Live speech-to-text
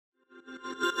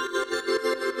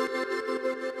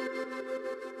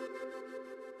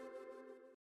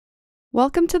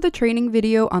Welcome to the training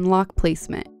video on lock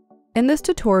placement. In this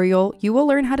tutorial, you will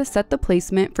learn how to set the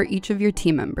placement for each of your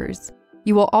team members.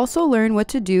 You will also learn what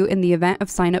to do in the event of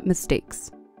sign-up mistakes.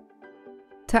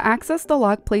 To access the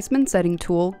lock placement setting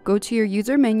tool, go to your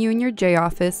user menu in your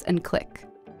JOffice and click.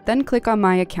 Then click on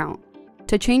My Account.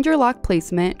 To change your lock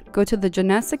placement, go to the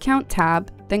Jeunesse Account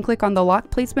tab, then click on the lock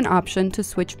placement option to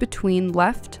switch between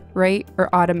left, right,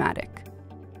 or automatic.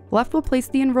 Left will place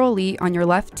the enrollee on your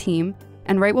left team,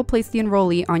 and right will place the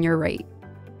enrollee on your right.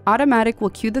 Automatic will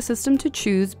cue the system to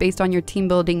choose based on your team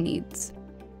building needs.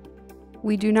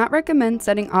 We do not recommend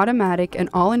setting automatic in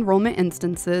all enrollment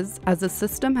instances, as the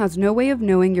system has no way of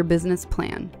knowing your business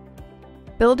plan.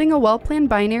 Building a well-planned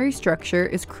binary structure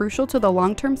is crucial to the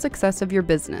long-term success of your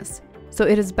business, so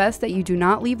it is best that you do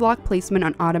not leave lock placement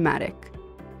on automatic.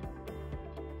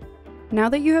 Now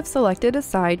that you have selected a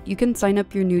side, you can sign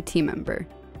up your new team member.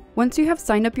 Once you have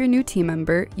signed up your new team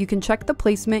member, you can check the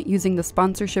placement using the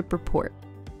sponsorship report.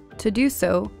 To do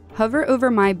so, hover over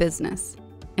My Business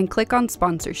and click on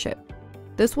Sponsorship.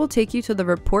 This will take you to the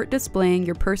report displaying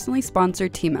your personally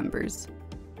sponsored team members.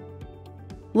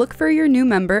 Look for your new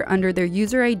member under their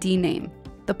user ID name.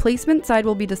 The placement side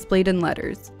will be displayed in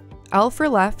letters, L for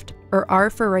left or R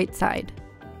for right side.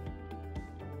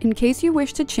 In case you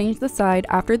wish to change the side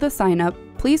after the sign-up,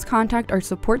 please contact our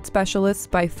support specialists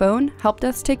by phone, help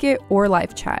desk ticket, or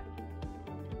live chat.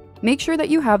 Make sure that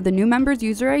you have the new member's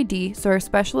user ID so our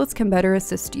specialists can better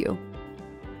assist you.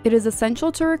 It is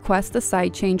essential to request the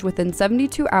side change within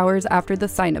 72 hours after the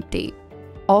sign-up date.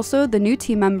 Also, the new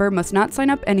team member must not sign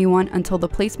up anyone until the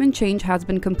placement change has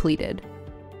been completed.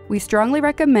 We strongly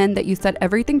recommend that you set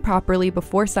everything properly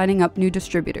before signing up new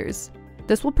distributors.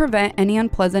 This will prevent any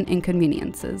unpleasant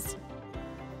inconveniences.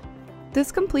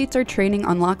 This completes our training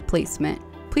on lock placement.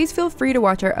 Please feel free to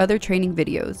watch our other training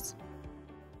videos.